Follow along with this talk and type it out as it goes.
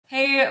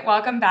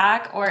welcome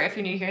back, or if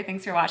you're new here,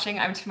 thanks for watching.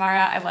 I'm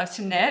Tamara, I love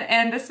to knit,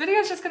 and this video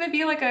is just gonna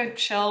be like a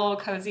chill,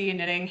 cozy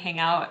knitting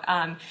hangout.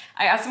 I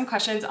asked some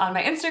questions on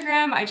my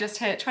Instagram. I just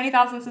hit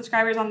 20,000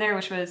 subscribers on there,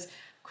 which was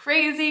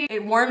crazy.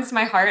 It warms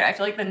my heart. I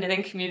feel like the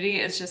knitting community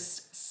is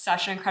just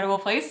such an incredible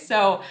place.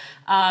 So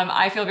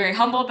I feel very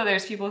humbled that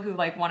there's people who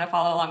like want to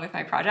follow along with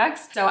my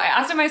projects. So I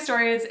asked in my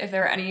stories if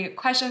there were any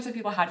questions that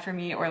people had for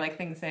me or like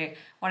things they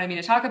wanted me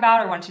to talk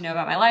about or wanted to know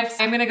about my life.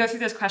 So I'm gonna go through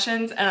those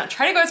questions and I'll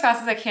try to go as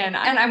fast as I can.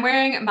 And I'm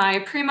wearing my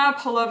Prima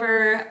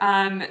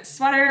pullover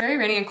sweater. Very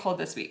rainy and cold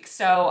this week.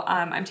 So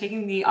I'm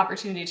taking the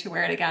opportunity to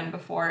wear it again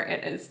before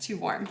it is too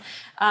warm.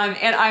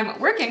 And I'm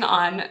working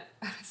on,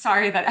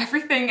 sorry that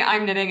everything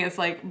I'm knitting is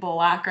like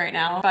black right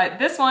now, but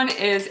this one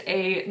is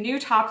a new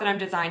top that I'm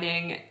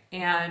designing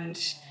and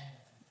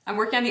I'm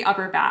working on the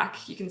upper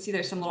back. You can see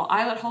there's some little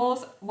eyelet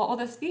holes. What will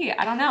this be?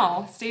 I don't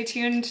know. Stay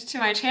tuned to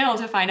my channel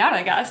to find out,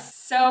 I guess.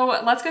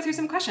 So let's go through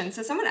some questions.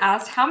 So someone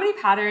asked, how many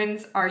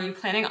patterns are you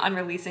planning on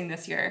releasing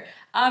this year?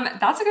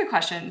 That's a good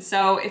question.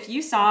 So if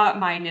you saw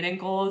my knitting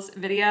goals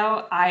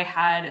video, I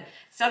had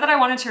said that I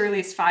wanted to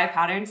release 5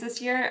 patterns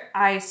this year.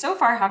 I so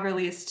far have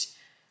released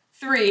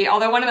 3,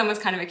 although one of them was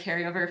kind of a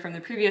carryover from the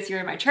previous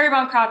year, my cherry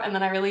bomb crop, and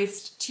then I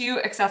released 2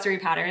 accessory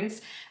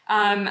patterns.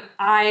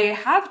 I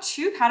have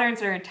 2 patterns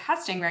that are in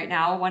testing right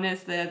now. One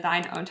is the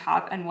Thine Own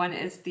top and one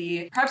is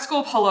the prep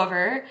school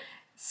pullover.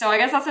 So I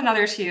guess that's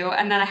another 2.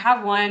 And then I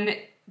have one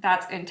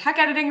that's in tech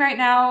editing right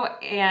now.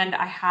 And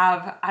I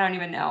have, I don't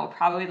even know,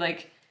 probably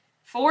like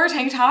 4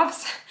 tank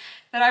tops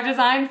that I've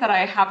designed that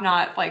I have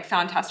not like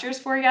found testers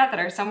for yet, that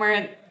are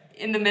somewhere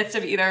in the midst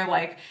of either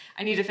like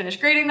I need to finish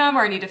grading them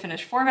or I need to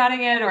finish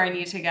formatting it or I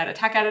need to get a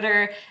tech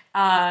editor. Oh,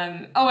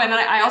 and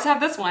then I also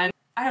have this one.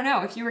 I don't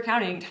know if you were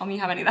counting, tell me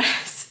how many that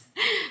is.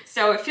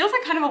 So it feels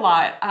like kind of a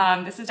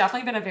lot. This has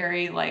definitely been a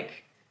very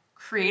like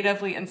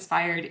creatively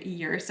inspired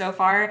year so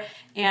far.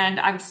 And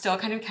I'm still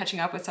kind of catching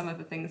up with some of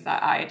the things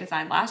that I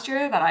designed last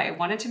year that I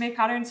wanted to make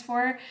patterns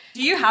for.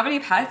 Do you have any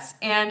pets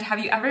and have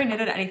you ever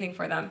knitted anything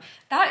for them?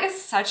 That is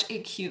such a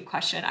cute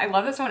question. I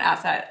love that someone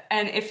asked that.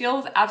 And it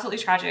feels absolutely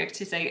tragic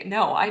to say,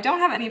 no, I don't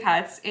have any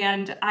pets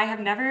and I have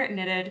never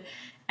knitted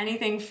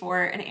anything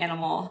for an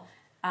animal.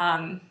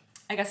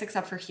 I guess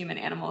except for human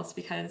animals,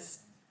 because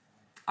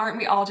aren't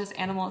we all just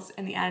animals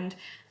in the end?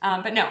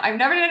 But no, I've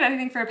never done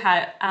anything for a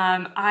pet.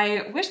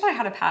 I wish that I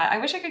had a pet. I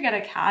wish I could get a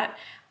cat.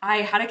 I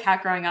had a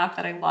cat growing up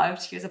that I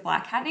loved. He was a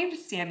black cat named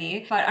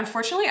Sammy, but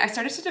unfortunately I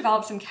started to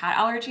develop some cat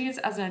allergies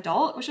as an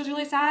adult, which was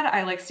really sad.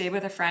 I like stayed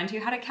with a friend who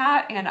had a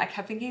cat and I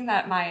kept thinking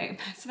that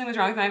something was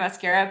wrong with my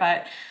mascara,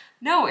 but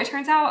no, it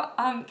turns out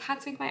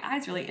cats make my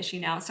eyes really itchy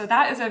now. So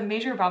that is a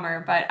major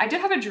bummer, but I did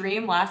have a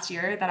dream last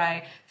year that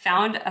I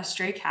found a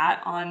stray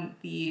cat on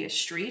the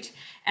street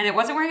and it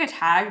wasn't wearing a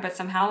tag, but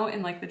somehow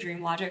in like the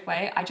dream logic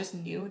way, I just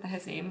knew that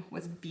his name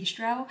was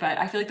Bistro. But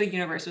I feel like the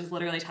universe was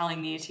literally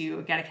telling me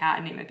to get a cat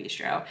and name it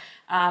Bistro.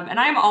 And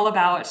I'm all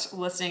about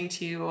listening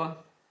to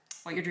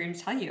what your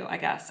dreams tell you, I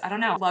guess. I don't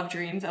know. I love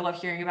dreams. I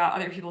love hearing about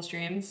other people's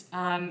dreams.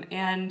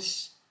 And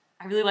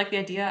I really like the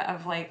idea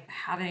of like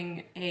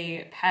having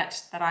a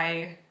pet that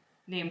I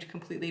named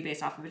completely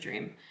based off of a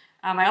dream.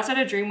 I also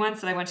had a dream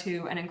once that I went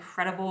to an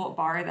incredible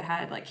bar that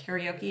had like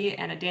karaoke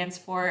and a dance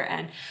floor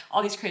and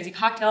all these crazy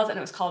cocktails, and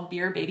it was called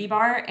Beer Baby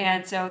Bar.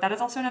 And so that is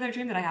also another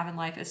dream that I have in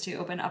life, is to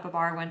open up a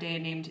bar one day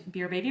named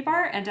Beer Baby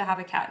Bar and to have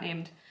a cat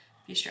named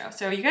Bistro.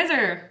 So you guys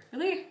are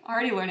really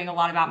already learning a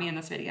lot about me in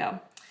this video.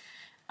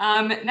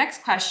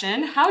 Next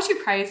question, how to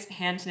price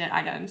hand knit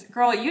items?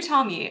 Girl, you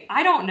tell me.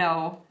 I don't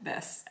know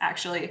this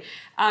actually.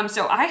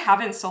 So I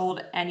haven't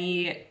sold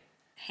any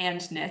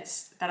hand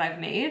knits that I've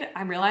made,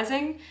 I'm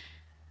realizing.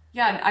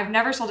 Yeah, I've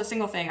never sold a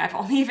single thing. I've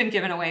only even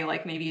given away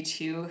like maybe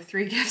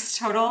 2-3 gifts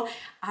total.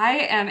 I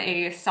am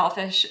a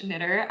selfish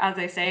knitter, as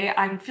I say.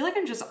 I feel like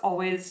I'm just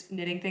always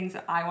knitting things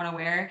that I want to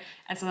wear.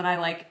 And so then I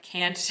like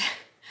can't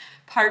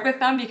part with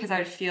them because I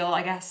would feel,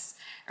 I guess,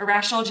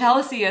 irrational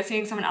jealousy of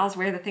seeing someone else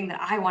wear the thing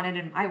that I wanted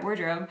in my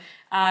wardrobe.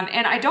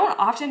 And I don't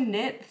often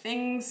knit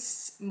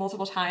things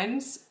multiple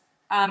times.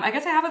 I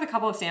guess I have with a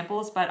couple of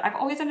samples, but I've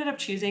always ended up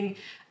choosing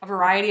a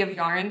variety of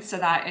yarns so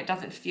that it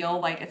doesn't feel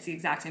like it's the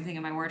exact same thing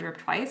in my wardrobe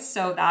twice.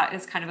 So that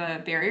is kind of a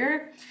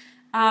barrier.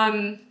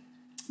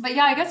 But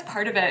yeah, I guess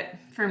part of it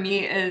for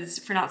me is,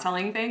 for not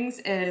selling things,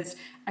 is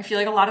I feel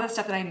like a lot of the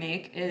stuff that I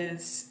make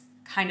is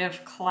kind of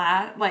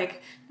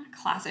like, not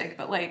classic,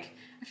 but like,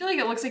 I feel like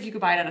it looks like you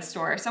could buy it at a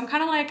store. So I'm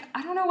kind of like,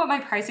 I don't know what my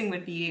pricing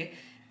would be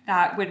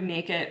that would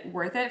make it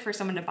worth it for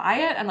someone to buy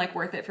it and like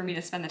worth it for me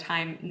to spend the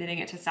time knitting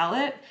it to sell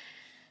it,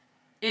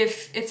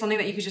 if it's something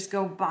that you could just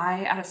go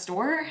buy at a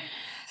store.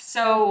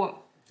 So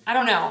I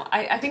don't know.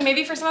 I think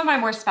maybe for some of my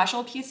more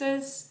special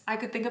pieces, I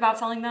could think about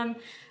selling them.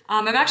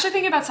 I'm actually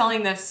thinking about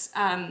selling this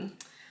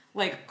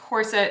like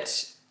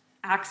corset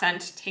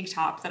accent tank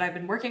top that I've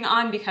been working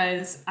on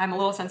because I'm a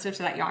little sensitive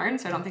to that yarn,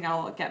 so I don't think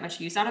I'll get much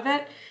use out of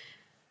it.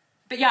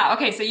 But yeah,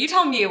 okay, so you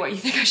tell me what you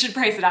think I should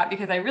price it at,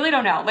 because I really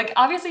don't know. Like,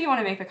 obviously you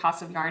want to make the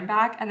cost of yarn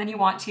back, and then you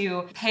want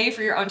to pay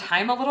for your own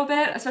time a little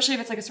bit, especially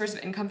if it's like a source of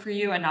income for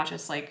you and not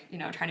just like, you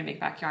know, trying to make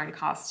back yarn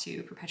costs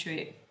to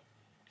perpetuate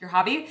your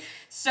hobby.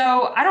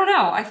 So I don't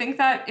know. I think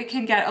that it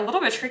can get a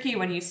little bit tricky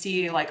when you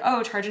see like,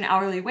 oh, charge an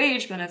hourly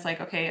wage, but then it's like,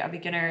 okay, a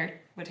beginner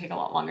would take a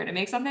lot longer to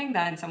make something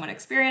than someone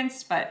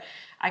experienced. But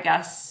I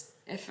guess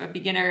if a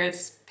beginner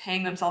is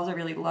paying themselves a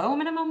really low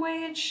minimum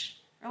wage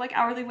or like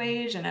hourly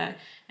wage, and an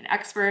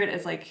expert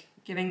is like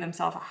giving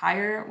themselves a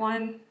higher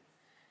one,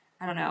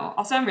 I don't know.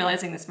 Also, I'm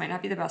realizing this might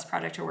not be the best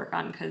project to work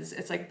on because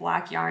it's like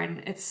black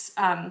yarn. It's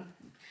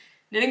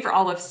knitting for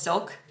olive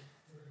silk,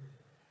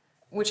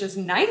 which is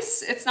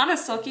nice. It's not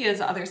as silky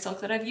as other silk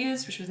that I've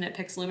used, which was Knit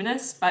Picks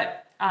Luminous,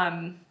 but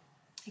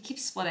it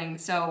keeps splitting.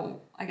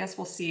 So I guess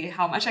we'll see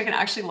how much I can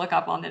actually look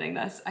up while knitting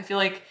this. I feel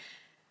like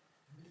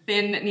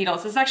thin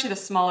needles, this is actually the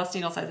smallest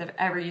needle size I've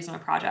ever used on a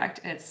project.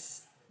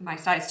 It's my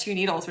size 2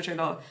 needles, which are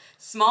the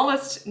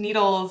smallest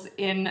needles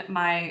in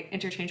my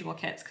interchangeable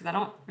kits because I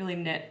don't really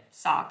knit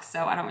socks,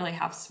 so I don't really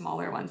have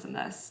smaller ones than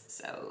this.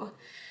 So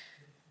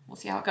we'll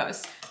see how it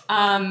goes.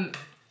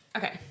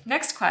 Okay,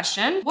 next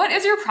question. What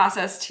is your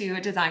process to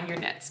design your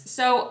knits?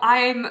 So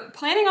I'm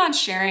planning on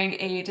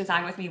sharing a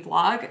design with me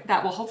vlog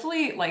that will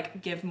hopefully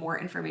like give more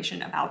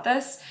information about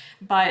this.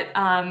 But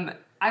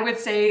I would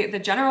say the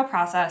general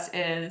process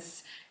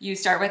is you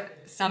start with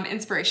some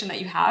inspiration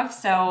that you have.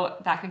 So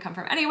that can come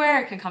from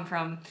anywhere. It can come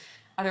from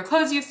other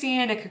clothes you've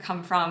seen. It could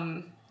come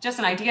from just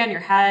an idea in your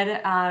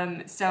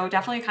head. So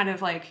definitely kind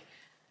of like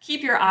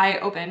keep your eye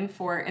open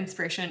for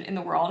inspiration in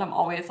the world. I'm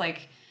always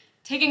like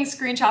taking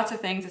screenshots of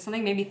things. If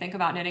something made me think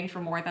about knitting for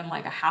more than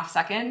like a half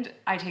second,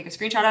 I take a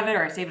screenshot of it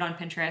or I save it on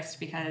Pinterest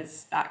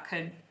because that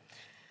could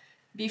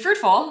be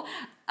fruitful.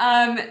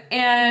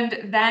 And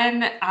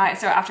then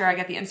so after I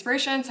get the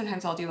inspiration,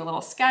 sometimes I'll do a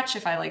little sketch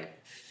if I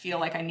like feel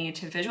like I need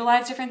to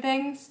visualize different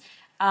things.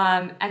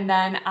 And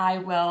then I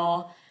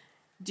will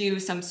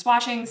do some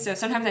swatching. So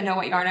sometimes I know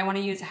what yarn I want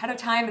to use ahead of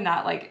time, and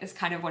that like is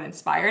kind of what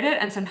inspired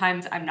it. And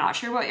sometimes I'm not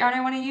sure what yarn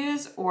I want to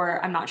use,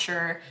 or I'm not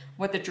sure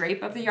what the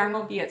drape of the yarn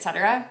will be,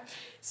 etc.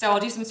 So I'll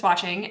do some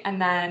swatching, and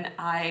then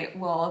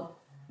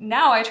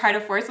now I try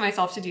to force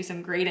myself to do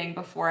some grading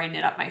before I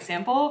knit up my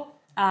sample.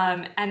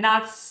 And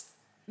that's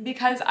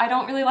because I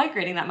don't really like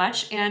grading that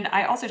much, and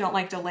I also don't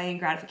like delaying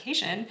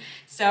gratification.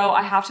 So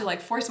I have to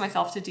like force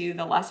myself to do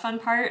the less fun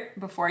part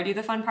before I do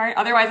the fun part.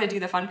 Otherwise I do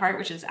the fun part,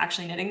 which is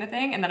actually knitting the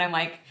thing, and then I'm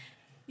like,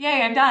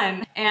 yay, I'm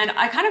done. And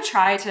I kind of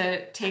try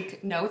to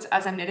take notes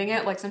as I'm knitting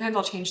it. Like sometimes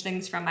I'll change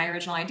things from my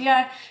original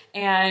idea,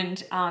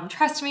 and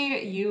trust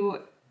me,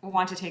 you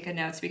want to take good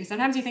notes because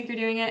sometimes you think you're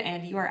doing it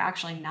and you are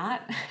actually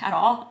not at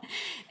all.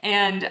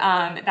 And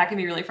that can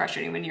be really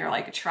frustrating when you're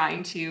like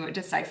trying to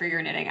decipher your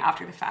knitting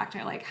after the fact.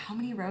 And you're like, how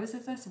many rows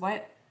is this?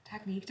 What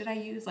technique did I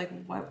use? Like,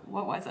 what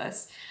was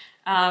this?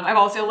 I've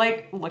also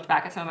like looked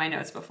back at some of my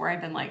notes before. I've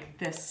been like,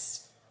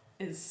 this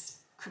is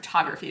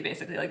cryptography,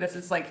 basically. Like this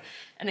is like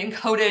an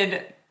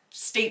encoded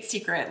state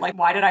secret. Like,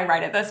 why did I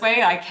write it this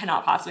way? I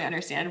cannot possibly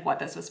understand what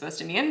this was supposed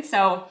to mean.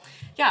 So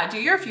yeah, do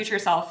your future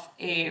self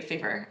a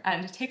favor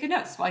and take good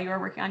notes while you are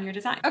working on your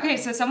design. Okay,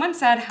 so someone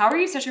said, how are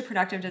you such a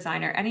productive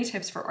designer? Any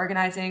tips for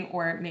organizing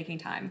or making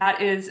time?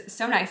 That is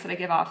so nice that I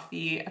give off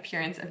the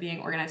appearance of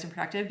being organized and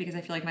productive because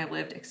I feel like my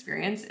lived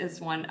experience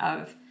is one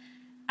of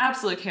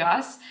absolute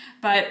chaos.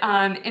 But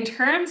in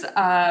terms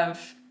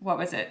of, what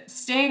was it?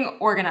 Staying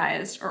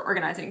organized or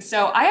organizing.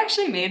 So I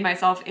actually made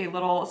myself a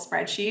little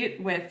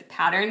spreadsheet with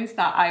patterns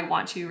that I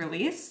want to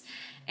release.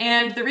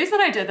 And the reason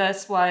I did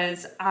this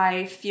was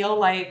I feel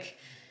like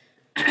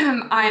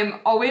I'm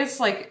always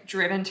like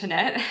driven to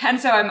knit.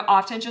 And so I'm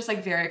often just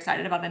like very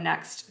excited about the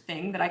next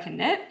thing that I can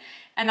knit.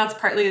 And that's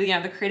partly, you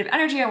know, the creative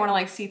energy. I want to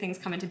like see things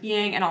come into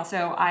being. And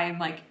also I'm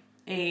like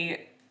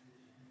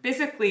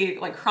basically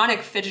like chronic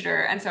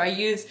fidgeter. And so I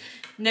use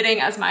knitting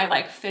as my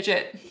like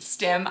fidget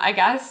stim, I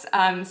guess.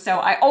 So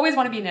I always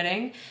want to be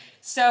knitting.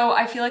 So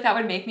I feel like that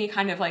would make me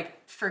kind of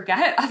like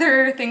forget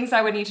other things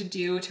I would need to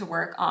do to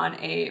work on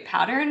a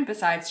pattern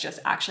besides just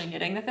actually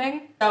knitting the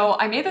thing. So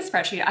I made this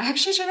spreadsheet. I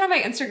actually shared it on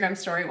my Instagram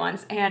story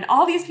once, and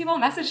all these people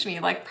messaged me,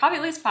 like probably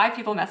at least 5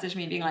 people messaged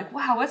me being like,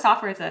 wow, what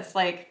software is this?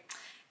 Like,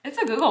 it's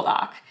a Google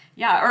Doc.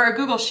 Yeah, or a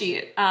Google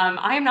Sheet.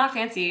 I am not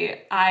fancy.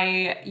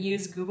 I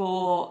use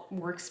Google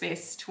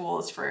Workspace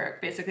tools for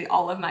basically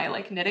all of my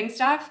like knitting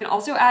stuff. You can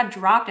also add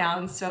drop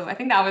downs. So I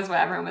think that was what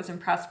everyone was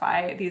impressed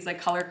by, these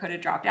like color coded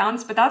drop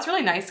downs. But that's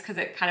really nice because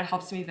it kind of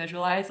helps me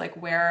visualize like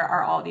where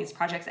are all these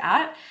projects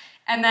at.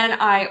 And then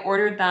I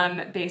ordered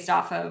them based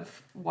off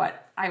of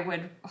what I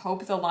would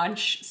hope the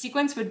launch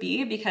sequence would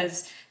be,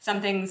 because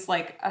some things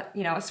like,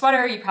 you know, a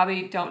sweater, you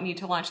probably don't need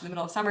to launch in the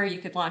middle of summer. You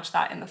could launch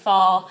that in the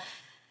fall.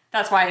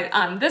 That's why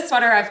this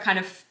sweater I've kind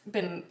of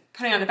been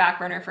putting on the back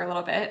burner for a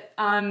little bit.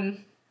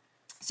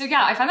 So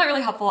yeah, I found that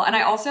really helpful. And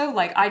I also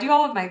I do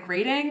all of my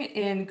grading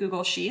in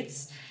Google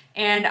Sheets,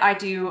 and I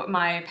do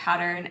my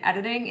pattern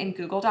editing in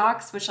Google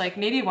Docs, which like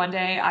maybe one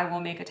day I will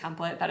make a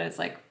template that is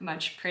like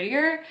much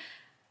prettier.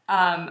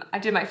 I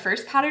did my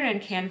first pattern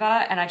in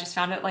Canva, and I just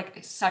found it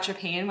like such a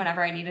pain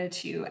whenever I needed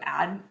to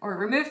add or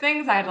remove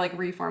things. I had to like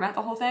reformat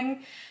the whole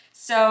thing.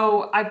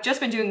 So I've just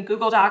been doing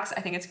Google Docs.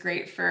 I think it's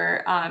great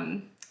for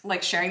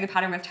like sharing the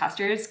pattern with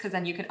testers, because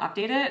then you can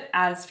update it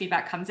as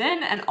feedback comes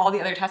in and all the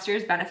other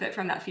testers benefit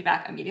from that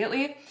feedback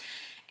immediately.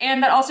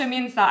 And that also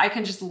means that I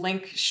can just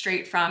link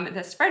straight from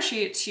this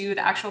spreadsheet to the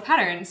actual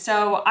pattern.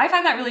 So I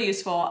find that really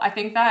useful. I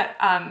think that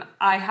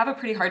I have a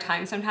pretty hard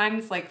time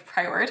sometimes like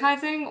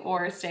prioritizing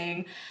or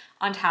staying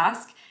on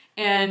task.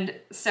 And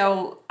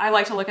so I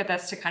like to look at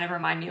this to kind of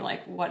remind me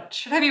like, what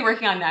should I be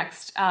working on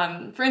next?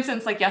 For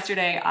instance, like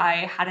yesterday,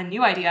 I had a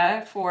new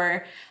idea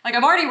for, like,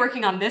 I'm already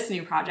working on this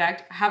new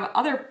project. I have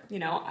other, you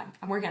know,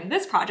 I'm working on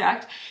this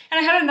project, and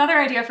I had another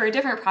idea for a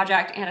different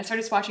project, and I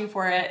started swatching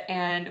for it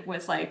and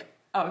was like,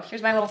 oh,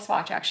 here's my little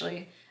swatch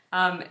actually.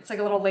 It's like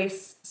a little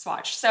lace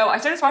swatch. So I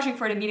started swatching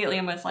for it immediately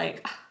and was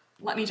like,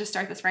 let me just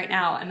start this right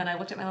now. And then I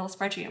looked at my little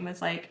spreadsheet and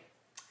was like,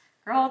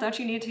 girl, don't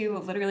you need to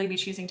literally be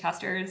choosing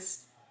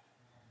testers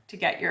to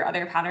get your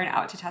other pattern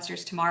out to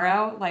testers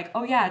tomorrow? Like,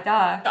 oh yeah,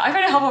 duh. I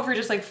find it helpful for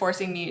just like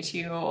forcing me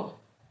to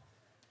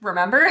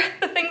remember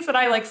the things that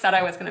I like said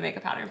I was gonna make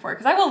a pattern for,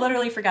 because I will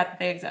literally forget that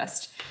they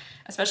exist,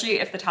 especially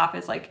if the top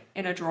is like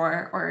in a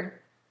drawer or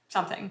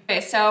something.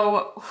 Okay,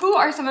 so who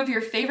are some of your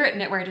favorite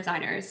knitwear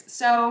designers?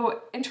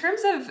 So in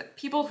terms of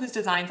people whose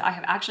designs I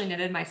have actually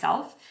knitted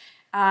myself,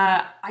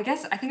 I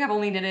think I've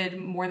only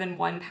knitted more than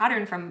one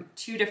pattern from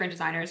two different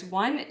designers.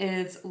 One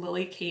is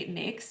Lily Kate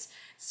Makes.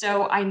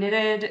 So I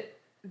knitted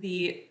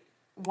the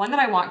one that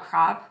I want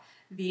crop,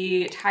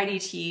 the tidy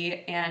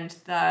tee, and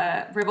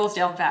the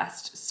Ribblesdale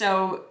vest.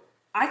 So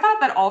I thought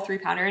that all three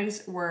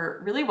patterns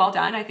were really well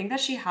done. I think that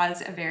she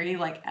has a very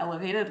like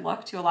elevated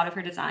look to a lot of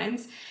her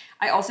designs.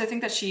 I also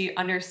think that she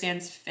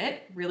understands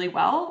fit really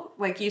well.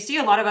 Like, you see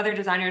a lot of other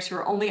designers who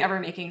are only ever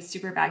making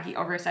super baggy,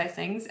 oversized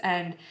things,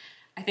 and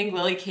I think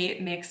Lily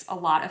Kate makes a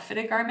lot of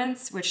fitted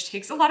garments, which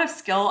takes a lot of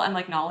skill and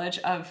like knowledge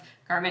of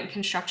garment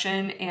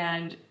construction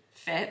and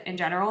fit in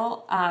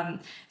general.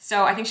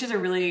 So I think she has a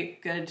really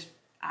good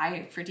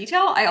eye for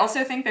detail. I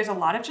also think there's a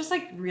lot of just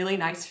like really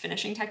nice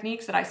finishing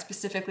techniques that I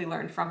specifically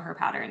learned from her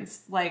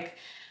patterns. Like,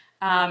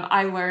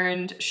 I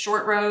learned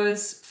short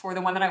rows for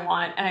the one that I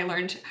want, and I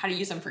learned how to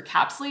use them for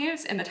cap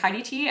sleeves in the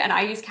tidy tee, and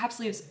I use cap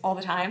sleeves all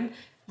the time,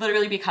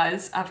 literally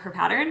because of her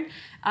pattern.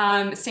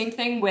 Same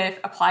thing with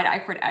applied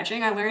I-cord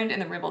edging I learned in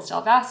the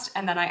Ribblesdale vest,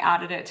 and then I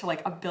added it to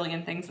like a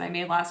billion things that I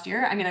made last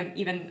year. I mean,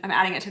 I'm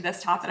adding it to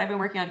this top that I've been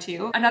working on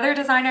too. Another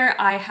designer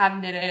I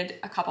have knitted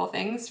a couple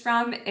things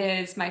from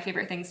is My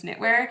Favorite Things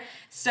Knitwear.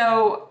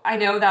 So I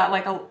know that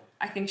like,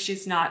 I think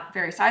she's not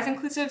very size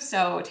inclusive,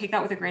 so take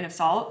that with a grain of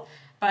salt.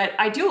 But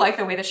I do like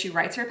the way that she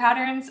writes her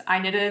patterns. I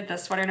knitted the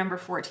sweater number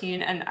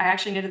 14, and I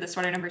actually knitted the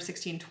sweater number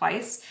 16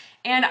 twice.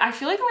 And I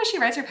feel like the way she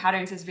writes her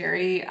patterns is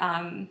very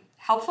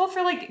helpful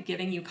for like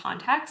giving you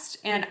context.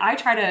 And I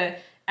try to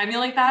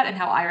emulate that in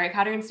how I write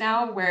patterns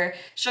now, where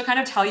she'll kind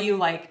of tell you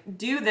like,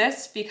 do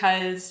this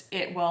because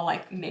it will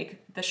like make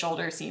the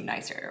shoulder seem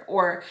nicer.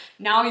 Or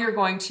now you're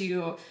going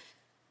to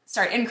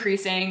start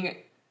increasing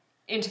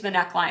into the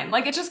neckline.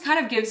 Like, it just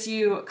kind of gives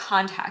you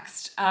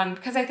context.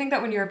 Because I think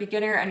that when you're a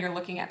beginner and you're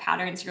looking at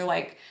patterns, you're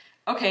like,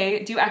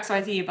 okay, do X,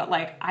 Y, Z, but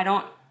like, I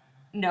don't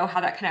know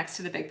how that connects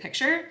to the big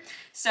picture.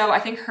 So I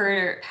think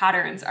her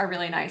patterns are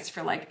really nice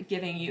for like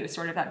giving you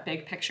sort of that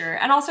big picture,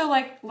 and also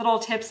like little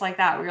tips like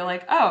that where you're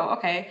like, oh,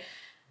 okay,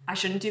 I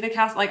shouldn't do the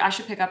cast, like I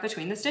should pick up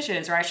between the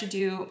stitches, or I should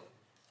do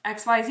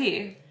X, Y,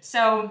 Z.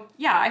 So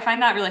yeah, I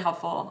find that really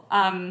helpful.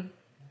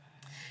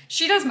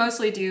 She does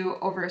mostly do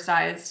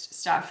oversized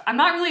stuff. I'm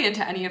not really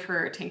into any of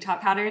her tank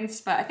top patterns,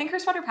 but I think her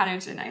sweater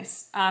patterns are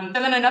nice. And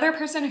then another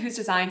person whose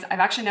designs I've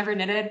actually never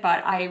knitted,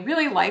 but I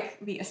really like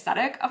the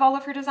aesthetic of all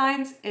of her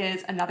designs,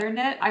 is Another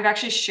Knit. I've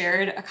actually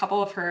shared a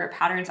couple of her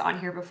patterns on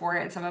here before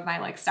in some of my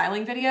like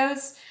styling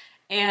videos.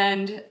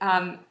 And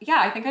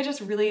yeah, I think I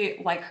just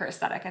really like her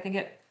aesthetic. I think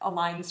it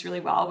aligns really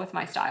well with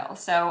my style.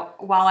 So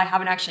while I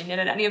haven't actually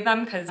knitted any of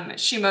them, because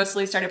she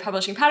mostly started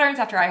publishing patterns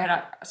after I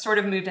had sort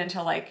of moved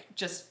into like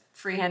just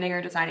freehanding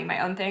or designing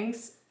my own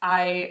things,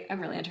 I am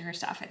really into her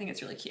stuff. I think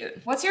it's really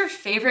cute. What's your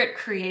favorite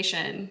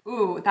creation?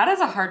 Ooh, that is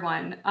a hard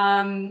one.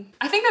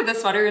 I think that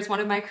this sweater is one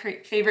of my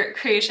favorite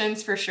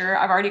creations for sure.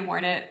 I've already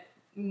worn it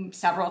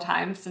several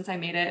times since I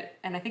made it,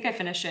 and I think I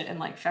finished it in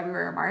like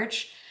February or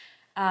March.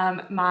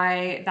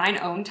 My Thine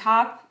Own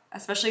top,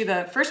 especially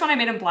the first one I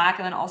made in black,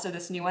 and then also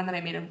this new one that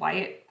I made in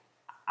white,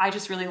 I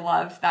just really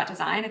love that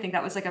design. I think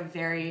that was like a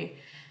very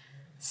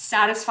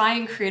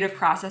satisfying creative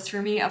process for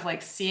me of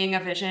like seeing a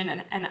vision,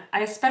 and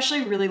I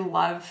especially really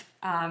love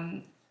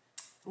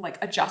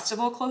like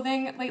adjustable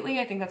clothing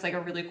lately. I think that's like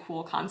a really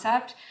cool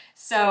concept.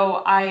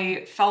 So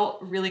I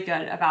felt really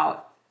good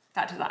about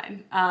that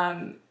design.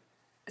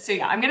 So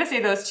yeah, I'm gonna say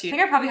those two. I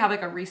think I probably have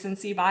like a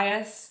recency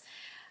bias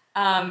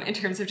in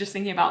terms of just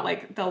thinking about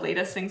like the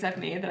latest things I've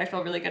made that I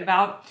feel really good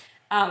about.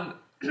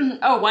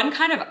 Oh, one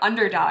kind of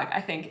underdog, I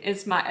think,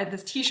 is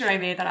this t-shirt I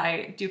made that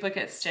I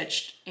duplicate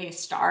stitched a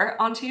star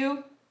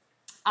onto.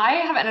 I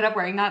have ended up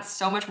wearing that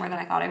so much more than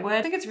I thought I would.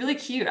 I think it's really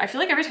cute. I feel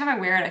like every time I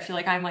wear it, I feel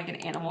like I'm like an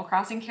Animal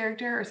Crossing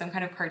character or some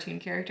kind of cartoon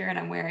character, and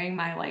I'm wearing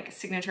my like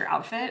signature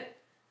outfit.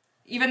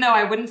 even though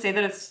I wouldn't say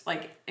that it's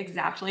like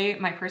exactly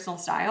my personal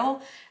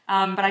style,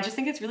 but I just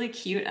think it's really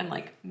cute and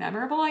like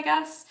memorable, I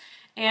guess.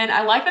 And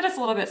I like that it's a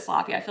little bit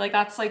sloppy. I feel like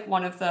that's like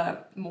one of the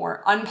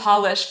more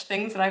unpolished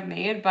things that I've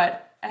made,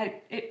 but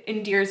it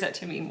endears it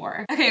to me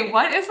more. Okay,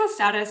 what is the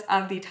status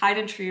of the Tied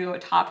and True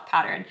top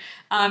pattern?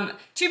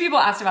 Two people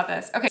asked about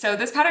this. Okay, so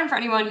this pattern, for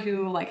anyone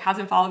who like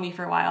hasn't followed me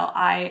for a while,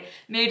 I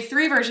made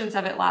 3 versions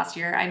of it last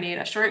year. I made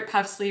a short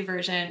puff sleeve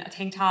version, a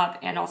tank top,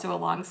 and also a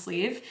long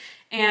sleeve.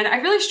 And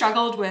I really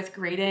struggled with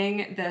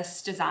grading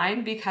this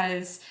design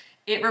because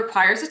it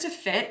requires it to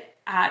fit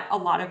at a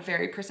lot of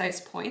very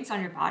precise points on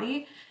your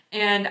body.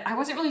 And I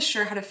wasn't really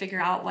sure how to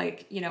figure out,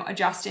 like, you know,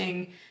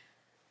 adjusting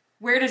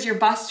where does your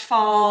bust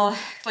fall?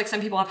 Like,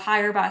 some people have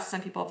higher busts,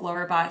 some people have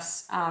lower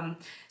busts.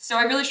 So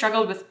I really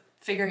struggled with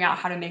figuring out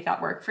how to make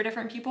that work for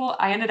different people.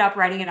 I ended up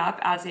writing it up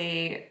as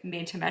a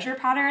made to measure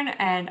pattern,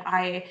 and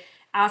I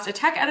asked a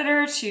tech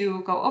editor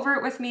to go over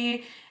it with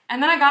me.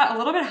 And then I got a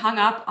little bit hung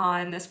up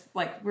on this,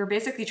 like, we're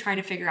basically trying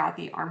to figure out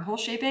the armhole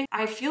shaping.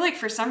 I feel like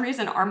for some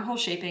reason, armhole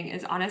shaping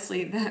is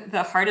honestly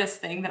the hardest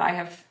thing that I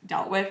have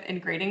dealt with in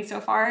grading so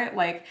far.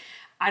 Like,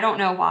 I don't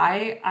know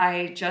why,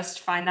 I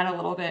just find that a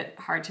little bit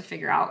hard to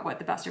figure out what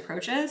the best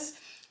approach is,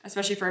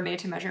 especially for a made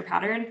to measure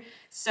pattern.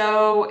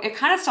 So it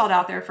kind of stalled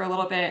out there for a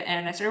little bit,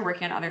 and I started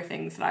working on other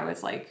things that I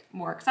was like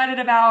more excited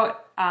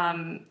about.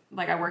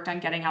 Like, I worked on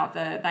getting out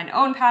the Thine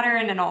Own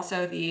pattern and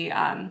also the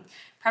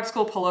prep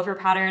school pullover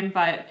pattern,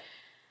 but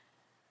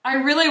I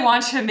really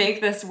want to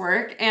make this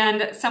work.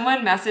 And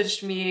someone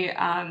messaged me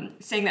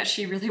saying that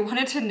she really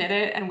wanted to knit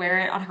it and wear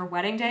it on her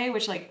wedding day,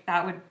 which, like,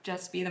 that would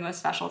just be the most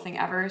special thing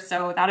ever.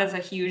 So that is a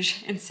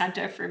huge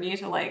incentive for me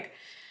to like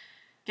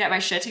get my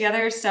shit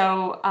together.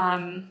 So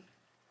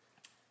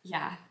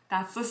yeah,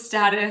 that's the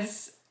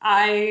status.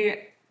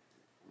 I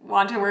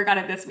want to work on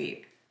it this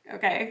week,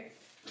 okay?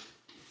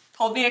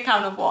 Hold me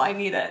accountable, I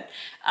need it.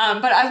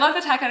 But I love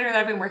the tech editor that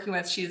I've been working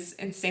with. She's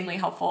insanely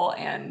helpful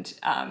and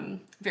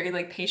very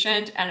like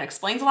patient and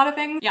explains a lot of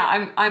things.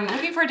 Yeah, I'm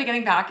looking forward to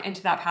getting back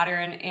into that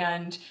pattern,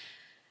 and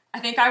I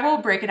think I will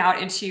break it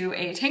out into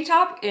a tank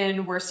top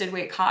in worsted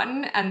weight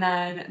cotton, and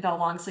then the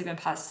long sleeve and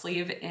puff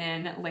sleeve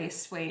in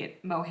lace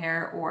weight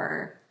mohair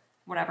or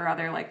whatever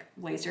other like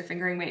lace or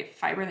fingering weight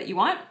fiber that you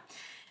want.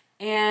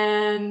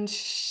 And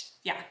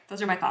yeah,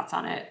 those are my thoughts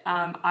on it.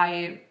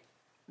 I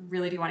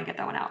really do want to get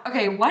that one out.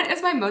 Okay, what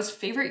is my most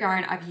favorite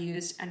yarn I've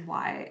used and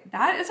why?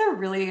 That is a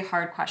really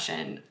hard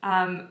question.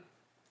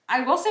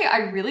 I will say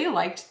I really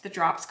liked the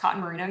Drops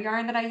cotton merino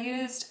yarn that I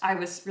used. I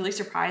was really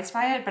surprised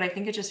by it, but I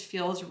think it just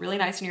feels really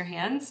nice in your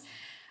hands.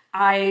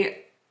 I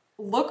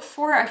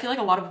feel like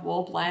a lot of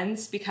wool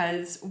blends,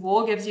 because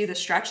wool gives you the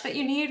stretch that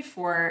you need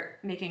for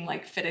making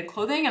like fitted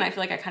clothing, and I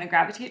feel like I kind of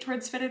gravitate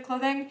towards fitted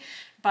clothing.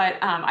 But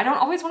I don't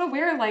always want to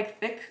wear like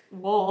thick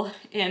wool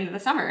in the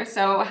summer.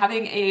 So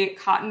having a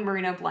cotton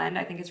merino blend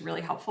I think is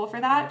really helpful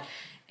for that.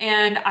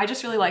 And I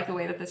just really like the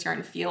way that this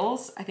yarn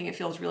feels. I think it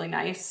feels really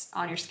nice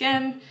on your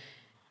skin,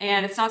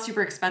 and it's not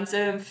super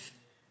expensive,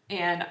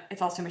 and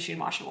it's also machine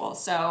washable.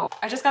 So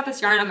I just got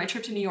this yarn on my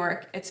trip to New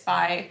York. It's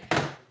by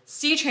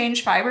Sea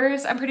Change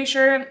Fibers, I'm pretty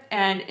sure,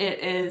 and it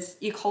is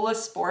Ecola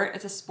Sport.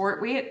 It's a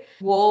sport weight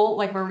wool,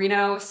 like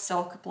merino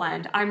silk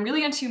blend. I'm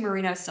really into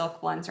merino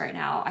silk blends right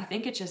now. I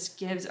think it just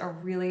gives a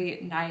really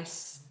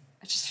nice,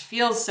 it just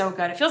feels so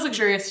good. It feels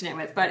luxurious to knit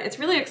with, but it's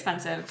really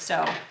expensive,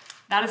 so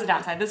that is a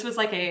downside. This was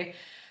like a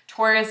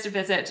tourist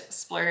visit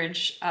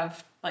splurge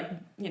of like,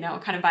 you know,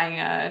 kind of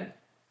buying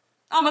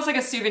almost like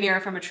a souvenir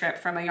from a trip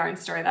from a yarn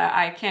store that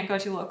I can't go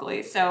to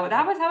locally. So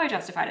that was how I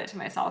justified it to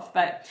myself.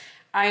 But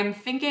I'm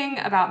thinking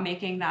about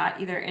making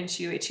that either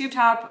into a tube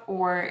top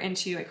or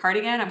into a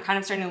cardigan. I'm kind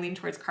of starting to lean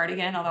towards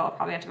cardigan, although I'll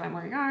probably have to buy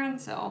more yarn.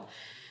 So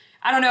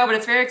I don't know, but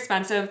it's very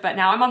expensive. But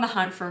now I'm on the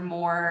hunt for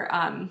more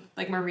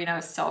like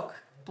merino silk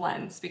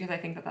blends, because I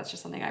think that that's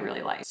just something I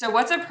really like. So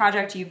what's a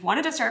project you've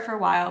wanted to start for a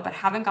while but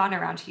haven't gotten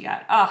around to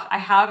yet? Oh, I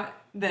have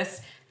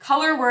this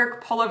color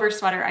work pullover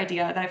sweater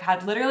idea that I've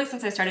had literally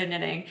since I started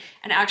knitting.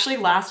 And actually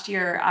last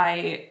year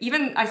I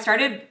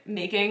started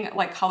making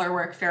like color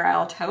work Fair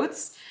Isle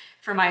totes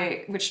for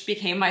which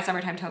became my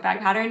summertime tote bag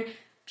pattern,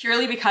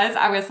 purely because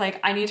I was like,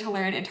 I need to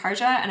learn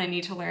Intarsia and I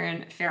need to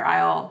learn Fair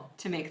Isle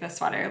to make this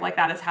sweater. Like,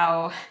 that is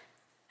how,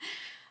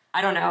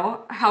 I don't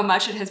know how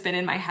much it has been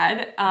in my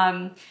head.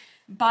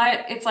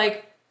 But it's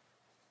like,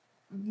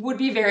 would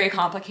be very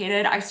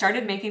complicated. I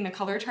started making the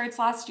color charts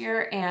last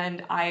year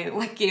and I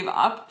like gave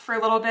up for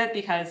a little bit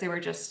because they were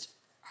just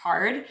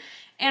hard.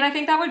 And I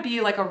think that would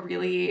be like a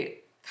really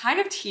kind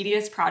of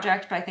tedious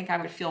project, but I think I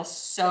would feel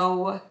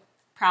so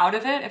proud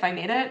of it if I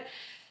made it.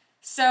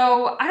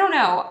 So I don't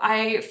know.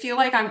 I feel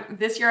like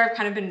this year I've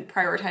kind of been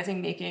prioritizing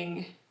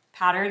making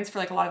patterns for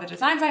like a lot of the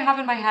designs I have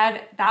in my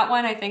head. That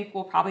one I think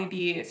will probably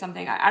be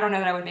something, I don't know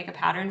that I would make a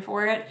pattern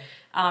for it.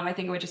 I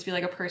think it would just be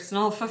like a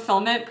personal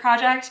fulfillment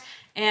project.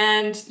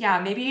 And yeah,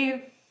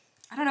 maybe,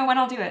 I don't know when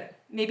I'll do it.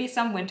 Maybe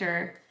some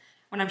winter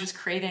when I'm just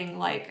craving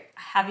like a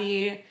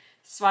heavy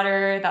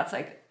sweater that's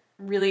like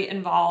really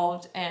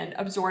involved and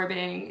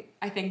absorbing.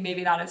 I think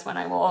maybe that is when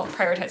I will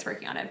prioritize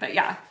working on it. But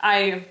yeah,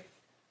 I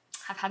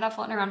I've had that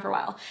floating around for a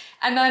while.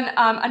 And then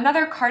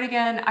another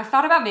cardigan, I've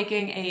thought about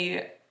making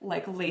a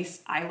like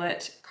lace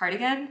eyelet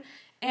cardigan,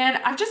 and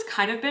I've just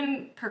kind of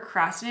been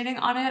procrastinating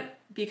on it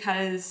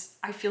because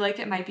I feel like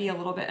it might be a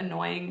little bit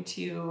annoying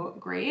to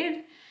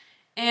braid.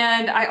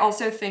 And I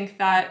also think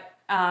that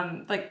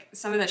like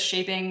some of the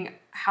shaping,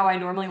 how I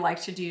normally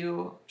like to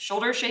do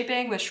shoulder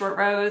shaping with short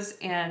rows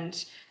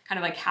and kind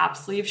of like half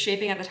sleeve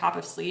shaping at the top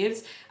of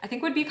sleeves, I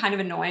think would be kind of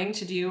annoying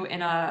to do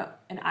in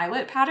an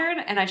eyelet pattern.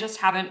 And I just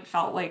haven't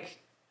felt like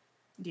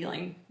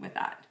dealing with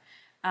that.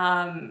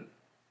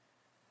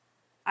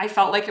 I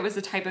felt like it was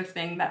the type of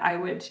thing that I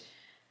would,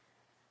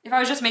 if I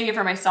was just making it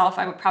for myself,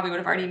 I would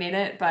have already made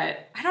it.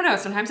 But I don't know,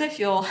 sometimes I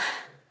feel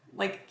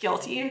like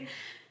guilty.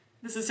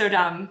 This is so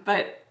dumb,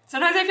 but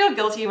sometimes I feel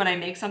guilty when I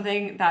make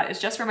something that is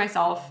just for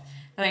myself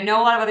that I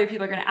know a lot of other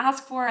people are gonna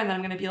ask for, and then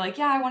I'm gonna be like,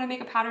 yeah, I wanna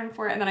make a pattern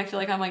for it. And then I feel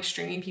like I'm like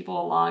stringing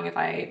people along if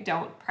I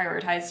don't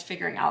prioritize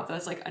figuring out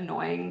those like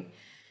annoying,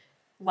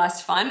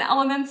 less fun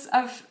elements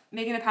of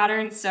making the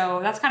pattern. So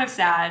that's kind of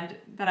sad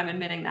that I'm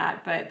admitting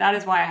that, but that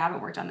is why I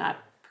haven't worked on that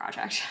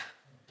project.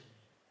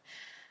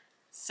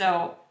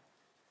 So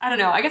I don't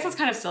know, I guess it's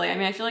kind of silly. I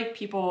mean, I feel like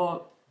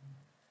people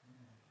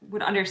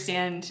would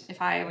understand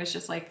if I was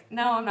just like,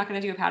 no, I'm not gonna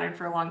do a pattern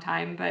for a long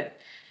time, but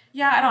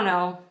yeah, I don't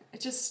know. I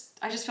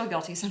just feel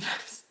guilty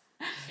sometimes.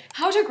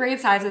 How to grade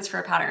sizes for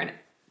a pattern.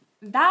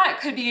 That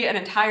could be an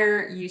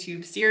entire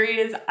YouTube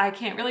series. I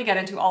can't really get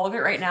into all of it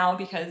right now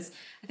because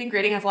I think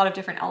grading has a lot of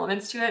different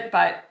elements to it,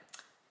 but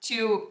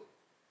to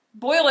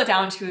boil it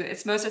down to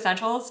its most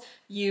essentials,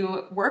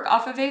 you work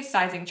off of a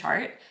sizing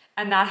chart,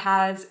 and that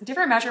has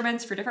different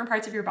measurements for different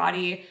parts of your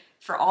body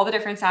for all the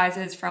different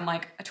sizes, from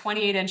like a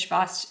 28-inch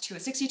bust to a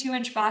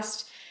 62-inch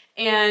bust.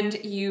 And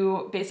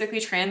you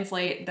basically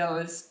translate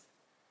those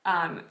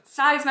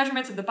size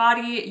measurements of the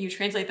body, you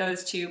translate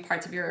those to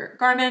parts of your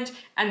garment,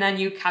 and then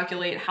you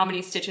calculate how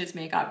many stitches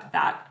make up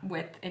that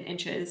width in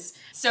inches.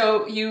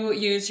 So you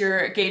use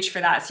your gauge for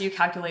that. So you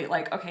calculate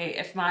like, okay,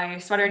 if my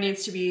sweater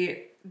needs to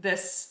be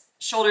this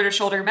shoulder to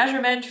shoulder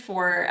measurement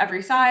for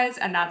every size,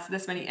 and that's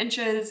this many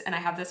inches, and I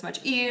have this much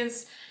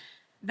ease,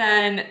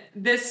 then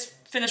this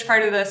finished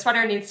part of the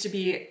sweater needs to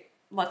be,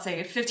 let's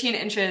say 15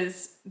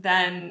 inches,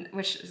 then,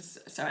 which is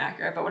so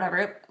inaccurate, but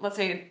whatever. Let's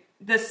say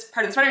this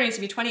part of the sweater needs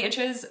to be 20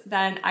 inches,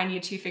 then I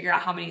need to figure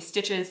out how many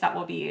stitches that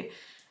will be.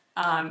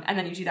 And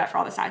then you do that for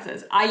all the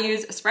sizes. I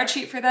use a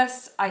spreadsheet for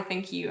this. I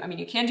think you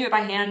can do it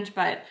by hand,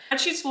 but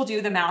spreadsheets will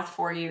do the math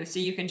for you. So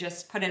you can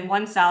just put in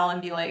one cell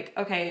and be like,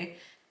 okay,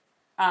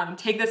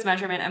 take this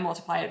measurement and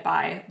multiply it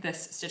by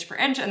this stitch per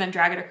inch, and then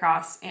drag it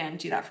across and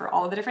do that for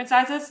all of the different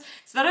sizes.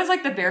 So that is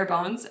like the bare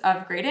bones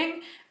of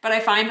grading, but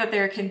I find that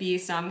there can be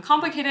some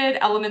complicated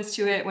elements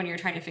to it when you're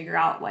trying to figure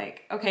out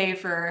like, okay,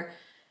 for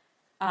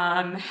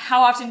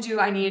how often do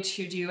I need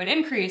to do an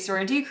increase or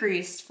a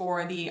decrease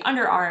for the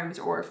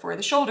underarms or for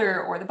the shoulder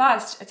or the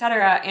bust,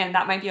 etc. And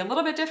that might be a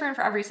little bit different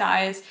for every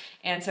size.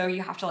 And so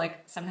you have to like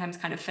sometimes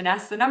kind of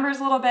finesse the numbers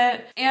a little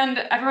bit, and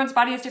everyone's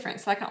body is different.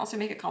 So that can also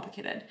make it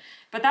complicated,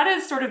 but that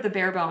is sort of the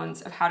bare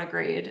bones of how to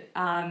grade.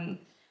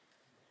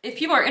 If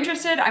people are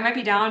interested, I might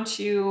be down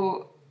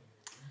to,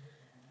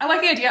 I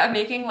like the idea of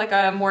making like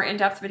a more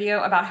in-depth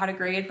video about how to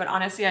grade, but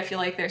honestly, I feel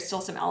like there's still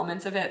some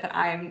elements of it that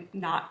I'm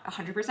not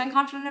 100%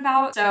 confident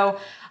about. So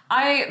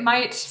I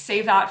might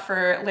save that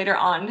for later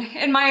on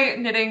in my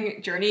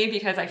knitting journey,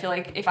 because I feel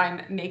like if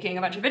I'm making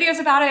a bunch of videos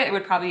about it, it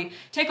would probably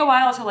take a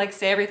while to like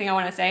say everything I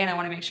want to say, and I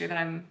want to make sure that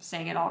I'm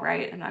saying it all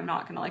right, and I'm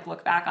not gonna like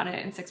look back on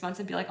it in 6 months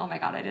and be like, oh my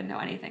God, I didn't know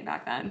anything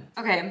back then.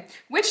 Okay,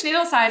 which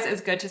needle size is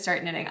good to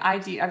start knitting?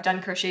 I've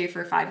done crochet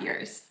for 5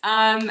 years.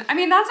 I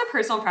mean, that's a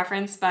personal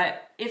preference,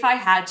 but if I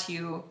had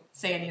to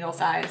say a needle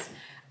size,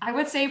 I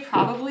would say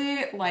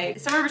probably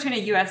like somewhere between a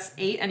US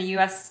 8 and a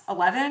US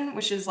 11,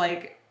 which is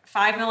like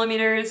 5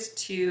 millimeters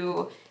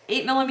to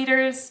 8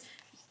 millimeters.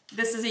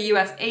 This is a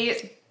US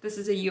 8, this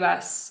is a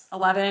US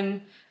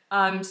 11.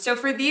 So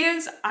for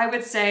these, I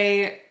would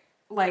say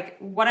like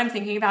what I'm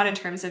thinking about in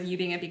terms of you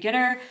being a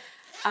beginner,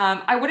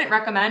 I wouldn't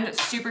recommend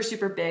super,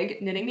 super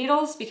big knitting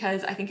needles,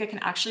 because I think it can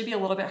actually be a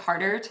little bit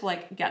harder to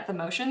like get the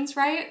motions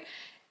right.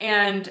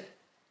 And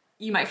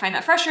you might find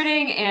that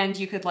frustrating, and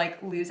you could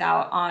like lose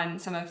out on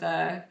some of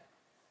the,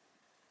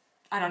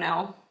 I don't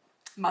know,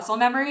 muscle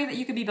memory that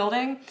you could be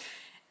building.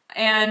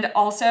 And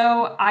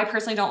also, I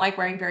personally don't like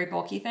wearing very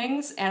bulky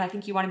things, and I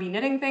think you want to be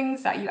knitting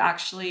things that you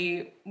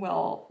actually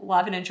will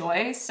love and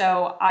enjoy.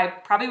 So I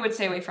probably would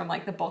stay away from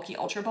like the bulky,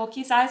 ultra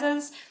bulky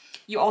sizes.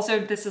 You also,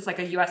 this is like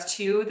a US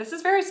 2. This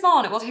is very small,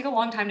 and it will take a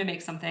long time to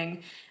make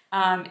something.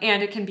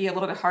 And it can be a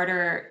little bit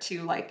harder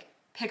to like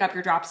pick up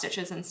your drop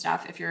stitches and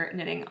stuff if you're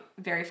knitting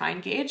very fine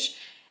gauge.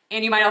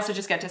 And you might also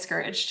just get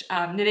discouraged.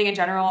 Knitting in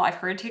general, I've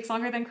heard, takes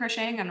longer than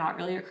crocheting. I'm not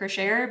really a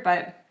crocheter,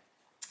 but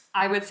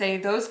I would say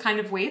those kind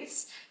of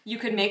weights, you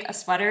could make a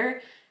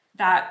sweater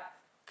that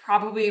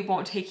probably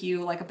won't take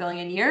you like a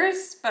billion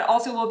years, but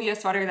also will be a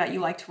sweater that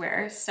you like to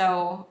wear.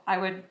 So I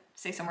would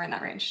say somewhere in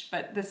that range,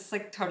 but this is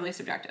like totally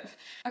subjective.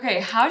 Okay,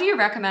 how do you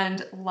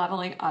recommend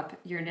leveling up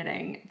your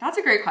knitting? That's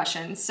a great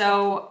question.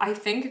 So I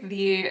think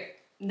the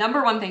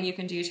number one thing you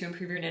can do to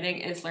improve your knitting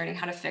is learning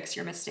how to fix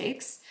your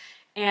mistakes.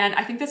 And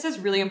I think this is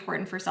really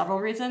important for several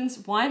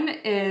reasons. One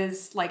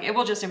is like it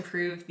will just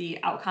improve the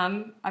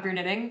outcome of your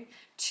knitting.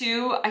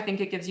 Two, I think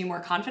it gives you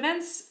more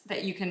confidence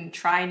that you can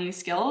try new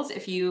skills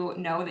if you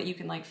know that you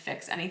can like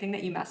fix anything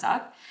that you mess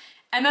up.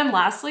 And then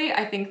lastly,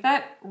 I think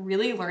that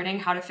really learning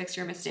how to fix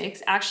your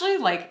mistakes actually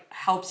like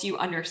helps you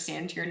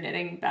understand your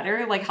knitting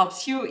better, like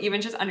helps you even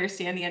just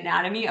understand the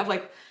anatomy of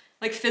like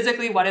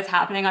physically what is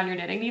happening on your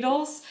knitting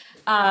needles.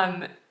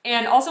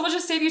 And also will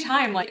just save you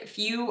time. Like if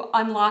you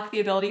unlock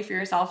the ability for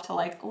yourself to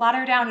like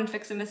ladder down and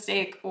fix a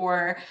mistake,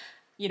 or,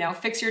 you know,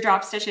 fix your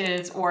drop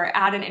stitches or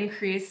add an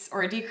increase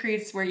or a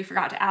decrease where you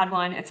forgot to add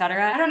one,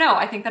 etc. I don't know.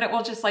 I think that it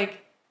will just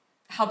like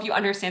help you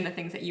understand the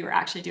things that you are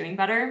actually doing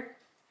better.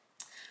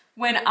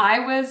 When I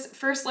was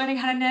first learning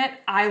how to knit,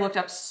 I looked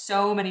up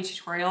so many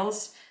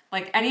tutorials.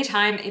 Like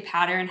anytime a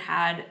pattern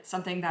had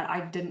something that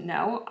I didn't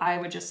know, I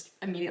would just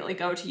immediately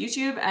go to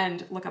YouTube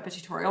and look up a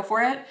tutorial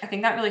for it. I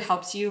think that really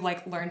helps you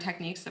like learn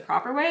techniques the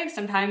proper way.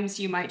 Sometimes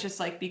you might just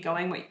like be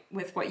going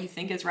with what you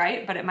think is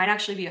right, but it might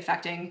actually be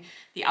affecting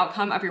the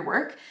outcome of your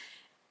work.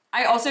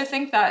 I also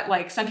think that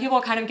like some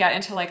people kind of get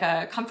into like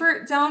a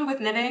comfort zone with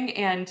knitting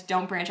and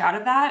don't branch out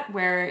of that,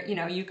 where, you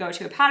know, you go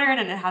to a pattern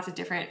and it has a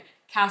different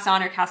cast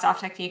on or cast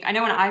off technique. I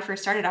know when I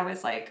first started, I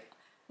was like,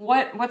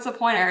 what's the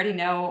point? I already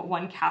know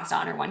one cast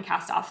on or one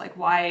cast off. Like,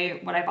 why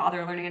would I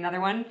bother learning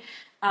another one?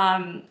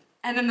 And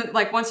then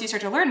like once you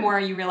start to learn more,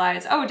 you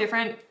realize, oh,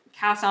 different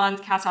cast ons,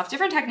 cast offs,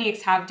 different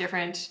techniques have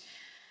different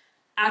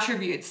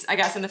attributes, I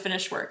guess, in the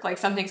finished work. Like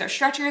some things are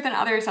stretchier than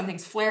others, some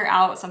things flare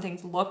out, some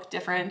things look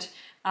different.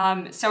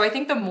 So I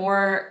think the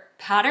more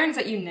patterns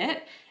that you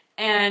knit,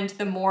 and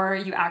the more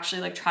you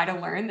actually like try to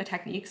learn the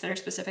techniques that are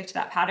specific to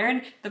that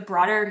pattern, the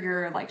broader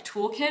your like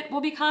toolkit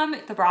will become,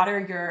 the broader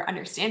your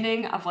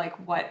understanding of like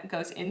what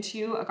goes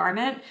into a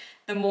garment,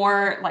 the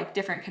more like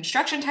different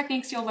construction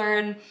techniques you'll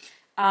learn.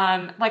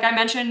 Like I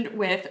mentioned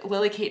with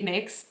Lily Kate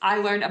Makes, I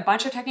learned a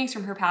bunch of techniques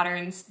from her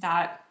patterns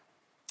that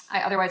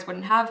I otherwise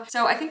wouldn't have.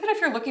 So I think that if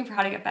you're looking for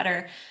how to get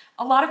better,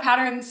 a lot of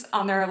patterns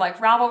on their like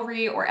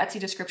Ravelry or Etsy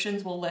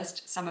descriptions will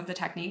list some of the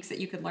techniques that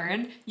you could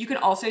learn. You can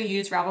also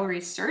use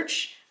Ravelry's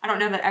search. I don't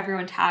know that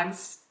everyone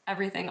tags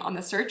everything on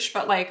the search,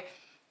 but like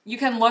you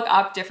can look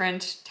up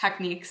different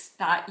techniques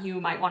that you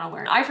might want to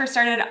learn. When I first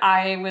started,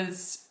 I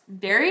was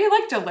very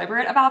like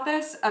deliberate about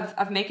this,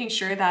 of making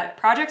sure that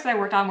projects that I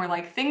worked on were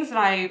like things that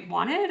I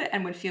wanted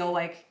and would feel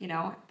like, you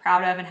know,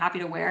 proud of and happy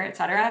to wear,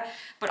 etc.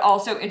 But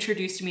also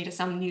introduced me to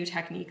some new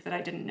technique that I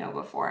didn't know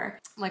before.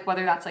 Like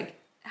whether that's like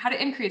how to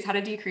increase, how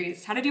to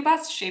decrease, how to do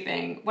bust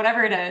shaping,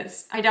 whatever it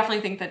is. I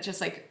definitely think that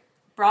just like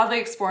broadly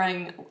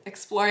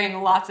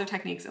exploring lots of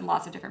techniques and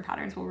lots of different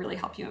patterns will really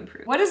help you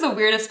improve. What is the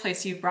weirdest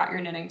place you've brought your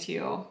knitting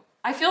to?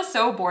 I feel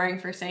so boring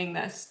for saying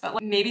this, but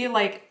like maybe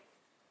like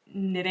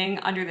knitting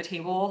under the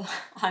table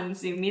on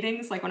Zoom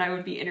meetings, like when I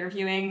would be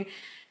interviewing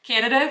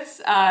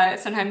candidates.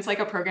 Sometimes like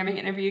a programming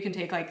interview can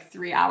take like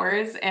 3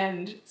 hours,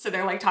 and so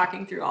they're like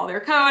talking through all their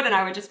code and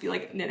I would just be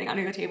like knitting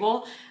under the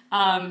table.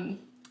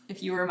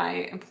 If you were my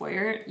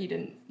employer, you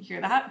didn't hear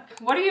that.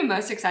 What are you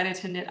most excited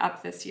to knit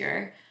up this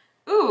year?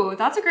 Ooh,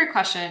 that's a great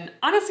question.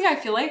 Honestly, I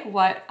feel like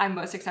what I'm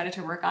most excited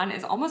to work on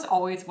is almost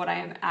always what I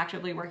am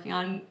actively working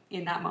on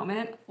in that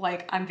moment.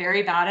 Like I'm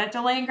very bad at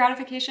delaying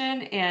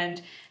gratification,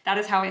 and that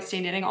is how I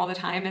stay knitting all the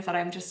time, is that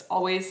I'm just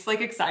always like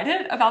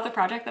excited about the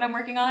project that I'm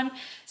working on.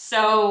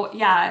 So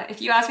yeah,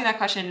 if you ask me that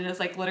question, it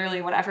is like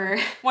literally whatever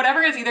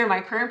is either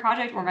my current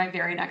project or my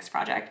very next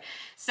project.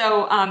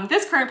 So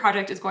this current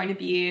project is going to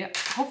be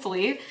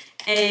hopefully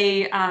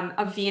a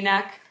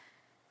V-neck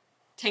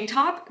tank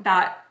top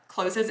that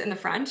closes in the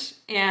front,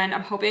 and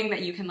I'm hoping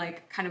that you can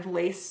like kind of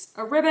lace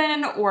a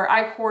ribbon or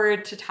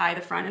I-cord to tie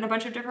the front in a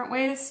bunch of different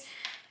ways.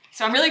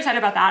 So I'm really excited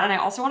about that, and I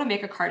also want to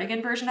make a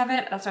cardigan version of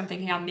it. That's what I'm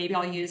thinking of. Maybe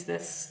I'll use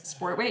this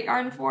sport weight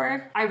yarn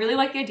for. I really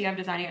like the idea of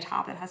designing a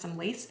top that has some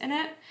lace in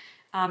it,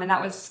 and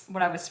that was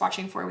what I was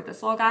swatching for with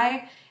this little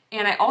guy.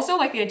 And I also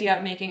like the idea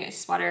of making a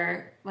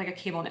sweater, like a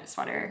cable knit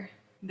sweater,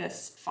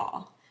 this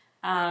fall.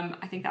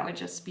 I think that would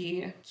just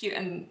be cute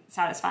and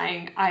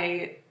satisfying.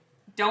 I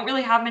don't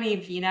really have many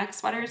V-neck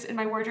sweaters in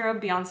my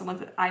wardrobe beyond the ones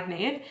that I've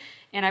made,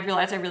 and I've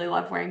realized I really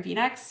love wearing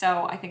V-necks,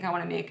 so I think I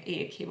want to make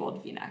a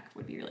cabled V-neck.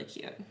 Would be really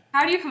cute.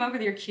 How do you come up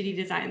with your cutie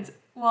designs?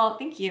 Well,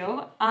 thank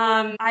you.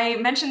 I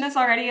mentioned this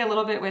already a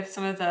little bit with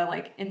some of the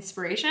like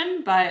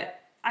inspiration,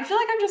 but I feel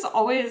like I'm just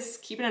always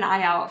keeping an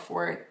eye out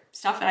for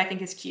stuff that I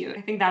think is cute.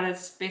 I think that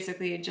is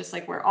basically just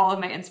like where all of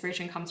my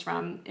inspiration comes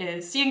from,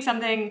 is seeing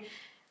something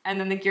and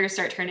then the gears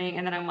start turning,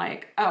 and then I'm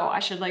like, oh, I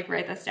should like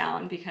write this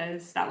down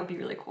because that would be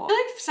really cool. I feel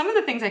like some of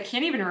the things I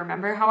can't even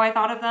remember how I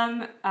thought of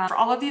them. For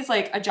all of these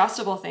like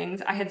adjustable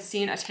things, I had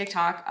seen a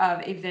TikTok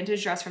of a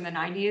vintage dress from the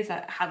 90s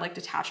that had like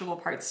detachable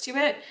parts to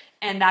it,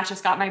 and that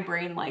just got my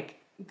brain like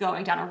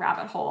going down a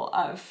rabbit hole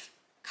of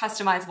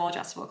customizable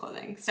adjustable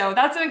clothing. So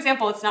that's an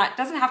example.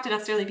 Doesn't have to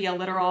necessarily be a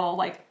literal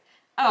like,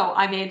 oh,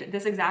 I made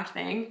this exact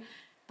thing,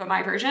 but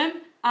my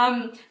version.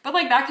 But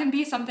like that can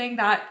be something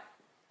that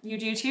you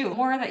do too. The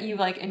more that you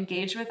like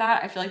engage with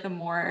that, I feel like the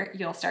more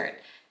you'll start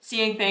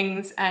seeing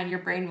things and your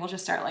brain will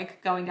just start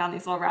like going down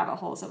these little rabbit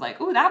holes of like,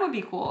 oh, that would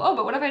be cool. Oh,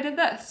 but what if I did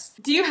this?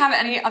 Do you have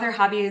any other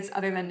hobbies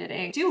other than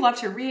knitting? I do love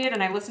to read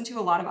and I listen to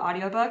a lot of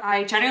audiobooks.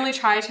 I generally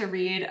try to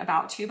read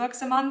about 2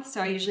 books a month,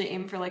 so I usually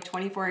aim for like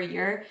 24 a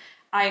year.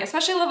 I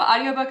especially love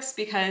audiobooks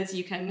because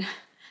you can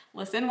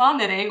listen while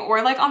knitting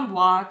or like on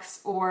walks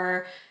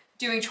or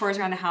doing chores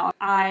around the house.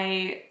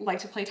 I like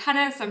to play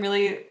tennis. I'm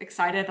really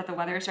excited that the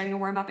weather is starting to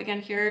warm up again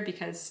here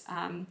because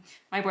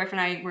my boyfriend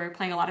and I were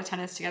playing a lot of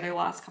tennis together the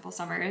last couple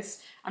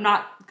summers. I'm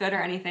not good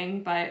or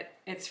anything, but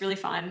it's really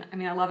fun. I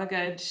mean, I love a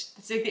good,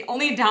 it's like the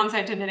only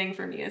downside to knitting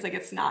for me is like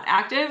it's not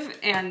active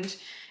and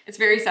it's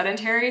very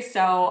sedentary.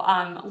 So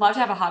love to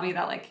have a hobby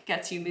that like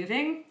gets you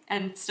moving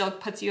and still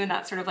puts you in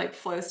that sort of like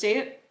flow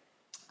state.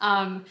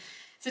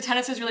 So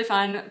tennis is really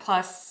fun.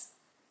 Plus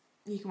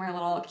you can wear a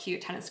little cute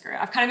tennis skirt.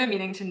 I've kind of been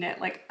meaning to knit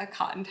like a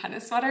cotton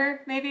tennis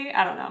sweater, maybe,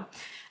 I don't know.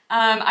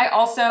 I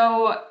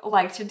also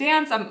like to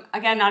dance. I'm,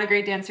 again, not a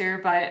great dancer,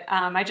 but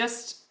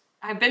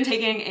I've been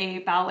taking a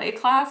ballet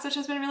class, which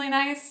has been really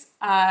nice.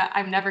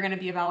 I'm never gonna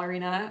be a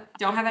ballerina.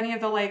 Don't have any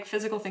of the like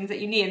physical things that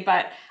you need,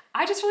 but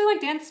I just really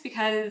like dance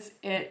because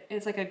it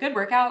is like a good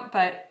workout,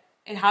 but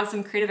it has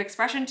some creative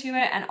expression to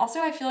it. And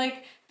also I feel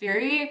like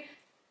very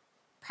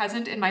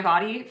present in my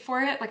body for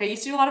it. Like I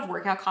used to do a lot of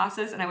workout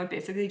classes and I would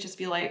basically just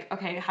be like,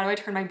 okay, how do I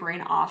turn my brain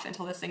off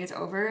until this thing is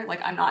over?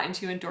 Like I'm not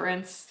into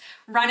endurance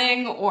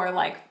running or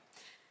like,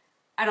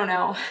 I don't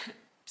know,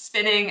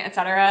 spinning,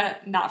 etc.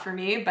 Not for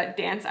me, but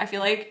dance I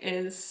feel like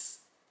is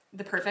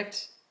the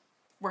perfect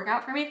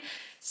workout for me.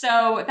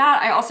 So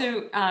that I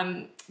also,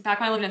 back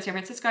when I lived in San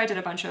Francisco, I did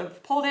a bunch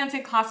of pole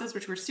dancing classes,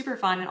 which were super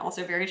fun and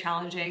also very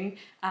challenging.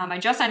 I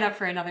just signed up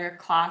for another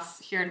class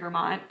here in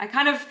Vermont. I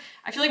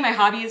feel like my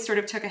hobbies sort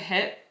of took a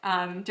hit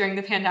during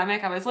the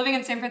pandemic. I was living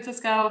in San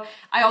Francisco.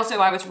 I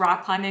was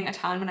rock climbing a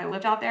ton when I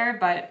lived out there,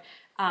 but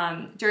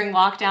during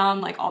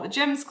lockdown, like all the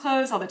gyms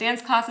closed, all the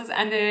dance classes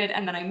ended,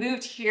 and then I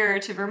moved here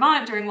to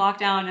Vermont during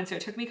lockdown, and so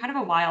it took me kind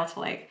of a while to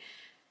like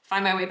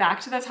find my way back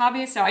to those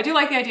hobbies. So I do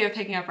like the idea of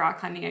picking up rock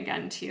climbing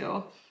again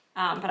too,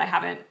 but I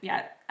haven't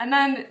yet. And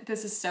then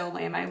this is so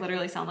lame. I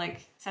literally sound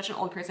like such an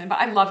old person, but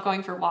I love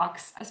going for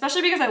walks,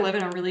 especially because I live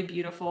in a really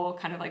beautiful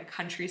kind of like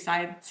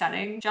countryside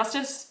setting.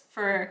 Justice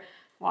for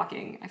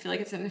walking. I feel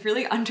like it's a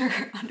really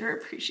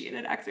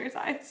underappreciated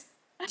exercise.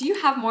 Do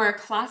you have more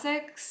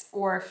classics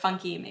or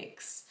funky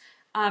makes?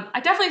 I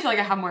definitely feel like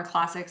I have more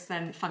classics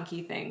than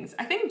funky things.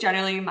 I think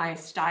generally my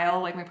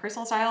style, like my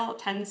personal style,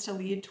 tends to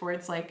lead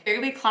towards like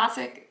fairly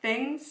classic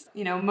things.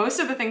 You know, most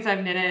of the things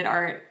I've knitted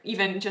are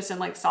even just in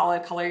like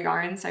solid color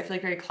yarns, so I feel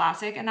like very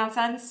classic in that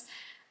sense.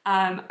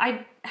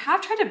 I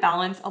have tried to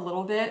balance a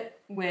little bit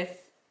with,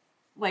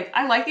 like,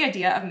 I like the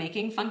idea of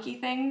making funky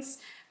things,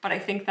 but I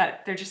think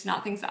that they're just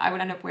not things that I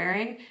would end up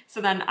wearing. So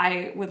then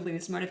I would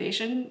lose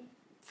motivation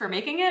for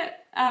making it,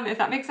 if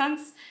that makes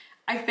sense.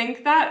 I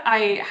think that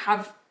I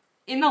have,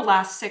 in the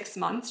last 6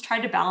 months,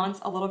 tried to balance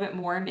a little bit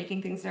more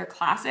making things that are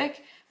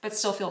classic, but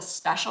still feel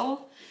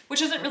special,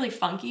 which isn't really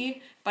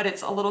funky, but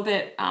it's a little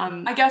bit,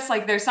 I guess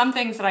like there's some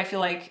things that I feel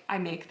like I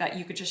make that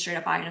you could just straight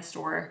up buy in a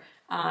store.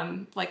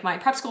 Like my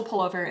prep school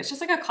pullover, it's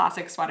just like a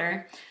classic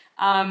sweater.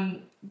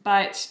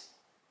 But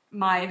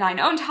my Thine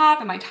Own top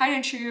and my tied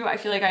and true, I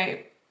feel like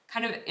I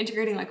kind of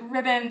integrating like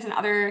ribbons and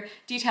other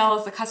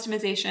details, the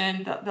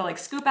customization, the like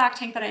scoop back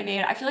tank that I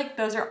made, I feel like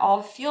those are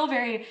all feel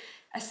very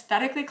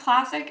aesthetically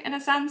classic in a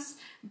sense,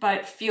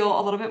 but feel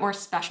a little bit more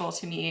special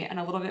to me and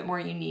a little bit more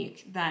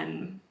unique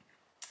than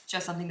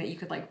just something that you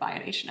could like buy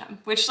at H&M,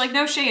 which like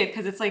no shade,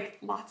 because it's like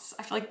lots,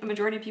 I feel like the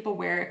majority of people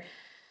wear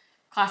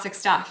classic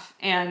stuff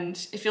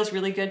and it feels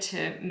really good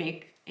to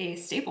make a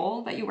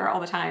staple that you wear all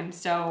the time.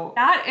 So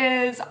that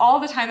is all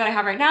the time that I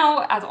have right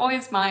now. As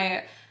always,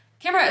 my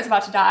camera is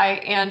about to die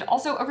and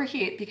also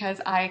overheat because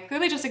I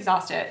clearly just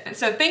exhaust it.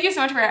 So thank you so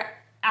much for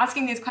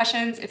asking these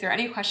questions. If there are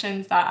any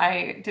questions that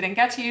I didn't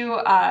get to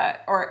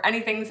or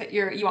any things that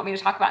you want me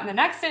to talk about in the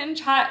next Knit and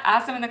Chat,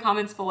 ask them in the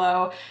comments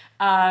below.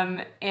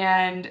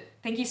 And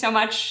thank you so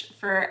much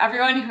for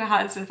everyone who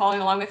has been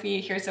following along with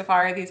me here so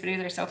far. These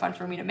videos are so fun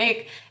for me to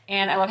make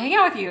and I love hanging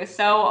out with you.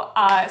 So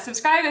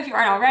subscribe if you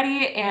aren't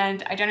already,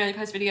 and I generally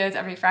post videos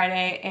every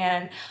Friday,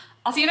 and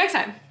I'll see you next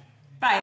time.